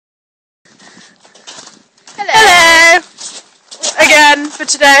again for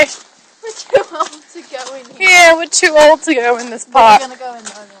today. We're too old to go in here. Yeah, we're too old to go in this park. We're going to go in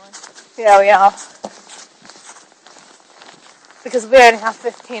there anyway. Yeah, we are. Because we only have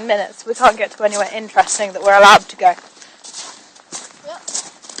 15 minutes. We can't get to anywhere interesting that we're allowed to go. Yep.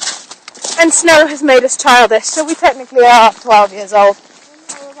 And snow has made us childish, so we technically are 12 years old.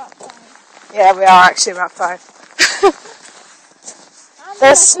 We're about 5. Yeah, we are actually about 5.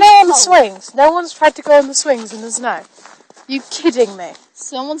 There's snow on the swings. No one's tried to go on the swings in the snow. You kidding me?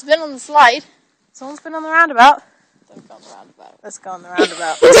 Someone's been on the slide. Someone's been on the roundabout. Don't go on the roundabout. Let's go on the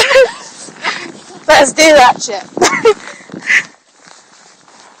roundabout. Let's do that shit.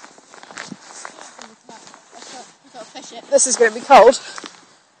 I've got to fish it. This is going to be cold.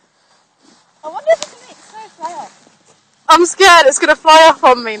 I wonder if we can make snow fly off. I'm scared it's going to fly off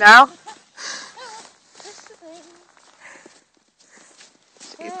on me now.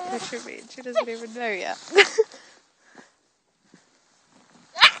 She doesn't even know yet.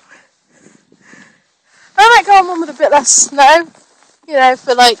 I might go on one with a bit less snow, you know,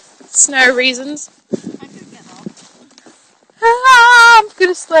 for like snow reasons. I could get off. I'm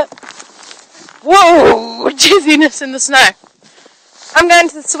gonna slip. Whoa! Dizziness in the snow. I'm going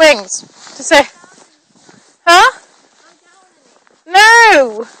to the swings to say, huh?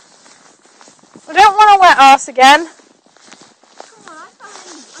 No! I don't want a wet arse again.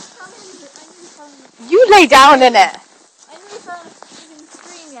 You lay down in it. I knew found a freaking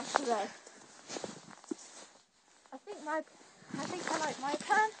stream yesterday. I think I like my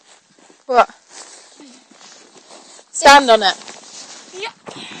plan. What? Stand on it. Yep.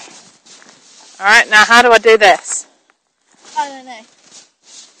 Alright, now how do I do this? I don't know.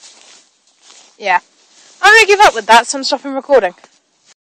 Yeah. I'm going to give up with that, so I'm stopping recording.